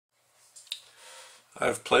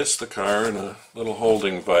I've placed the car in a little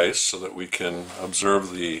holding vise so that we can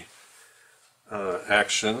observe the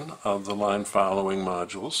action of the line following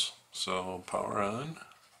modules. So power on,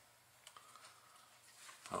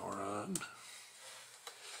 power on.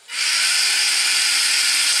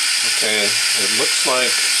 Okay, it looks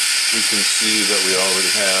like we can see that we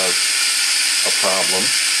already have a problem.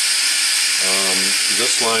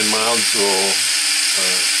 This line module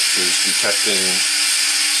is detecting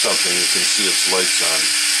something. You can see its lights on.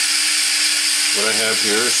 What I have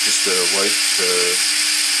here is just a white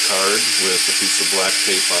card with a piece of black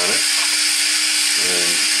tape on it. And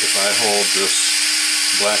if I hold this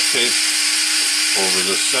black tape over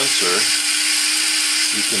the sensor,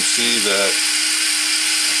 you can see that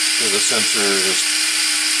the sensor is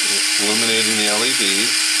illuminating the LED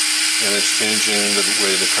and it's changing the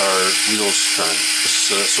way the car wheels turn.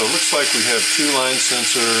 So it looks like we have two line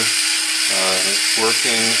sensors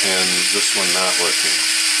working and this one not working.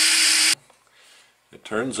 It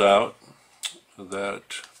turns out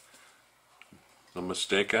that the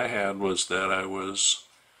mistake I had was that I was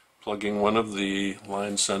plugging one of the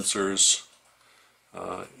line sensors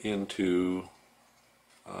into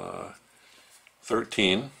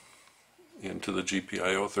 13, into the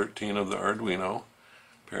GPIO 13 of the Arduino.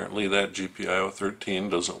 Apparently that GPIO 13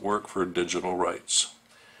 doesn't work for digital writes.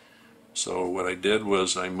 So what I did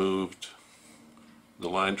was I moved the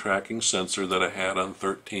line tracking sensor that I had on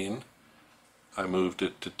 13, I moved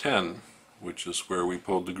it to 10, which is where we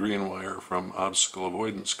pulled the green wire from obstacle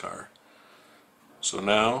avoidance car. So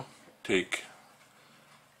now take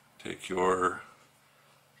your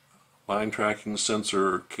line tracking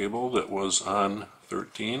sensor cable that was on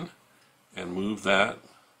 13 and move that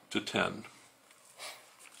to 10.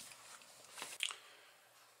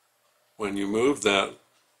 When you move that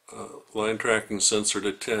line tracking sensor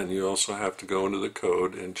to 10, you also have to go into the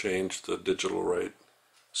code and change the digital write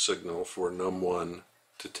signal for num1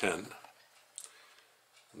 to 10.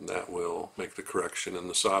 And that will make the correction in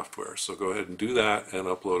the software. So go ahead and do that and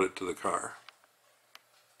upload it to the car.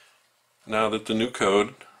 Now that the new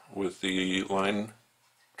code with the line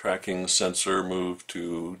tracking sensor moved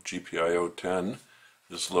to GPIO 10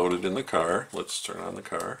 is loaded in the car, let's turn on the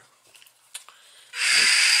car.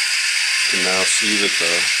 You can now see that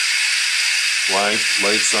the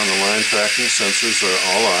lights on the line tracking sensors are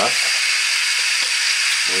all off.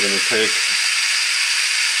 We're going to take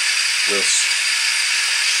this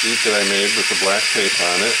sheet that I made with the black tape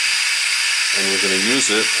on it, and we're going to use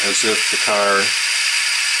it as if the car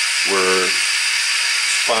were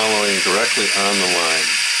following directly on the line.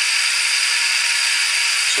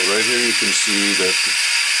 So right here you can see that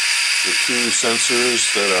the two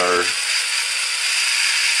sensors that are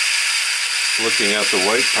looking at the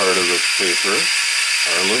white part of the paper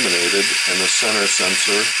are illuminated and the center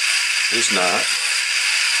sensor is not.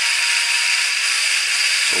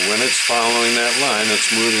 So when it's following that line,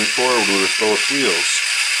 it's moving forward with both wheels.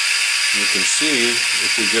 You can see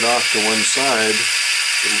if we get off to one side,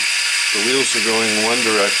 the wheels are going in one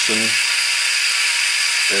direction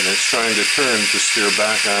and it's trying to turn to steer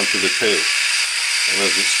back onto the tape. And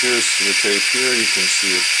as it steers to the tape here, you can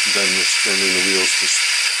see it then it's turning the wheels to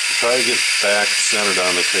try to get back centered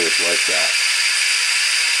on the tape like that.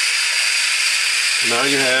 Now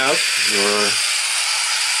you have your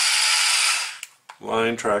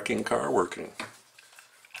line tracking car working.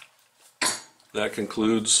 That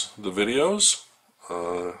concludes the videos.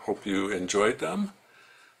 Hope you enjoyed them.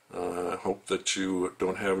 Hope that you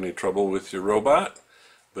don't have any trouble with your robot,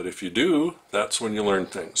 but if you do, that's when you learn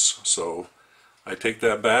things. So I take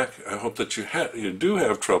that back. I hope that you do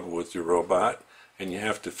have trouble with your robot and you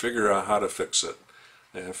have to figure out how to fix it.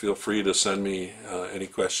 And feel free to send me any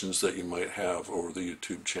questions that you might have over the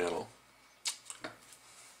YouTube channel.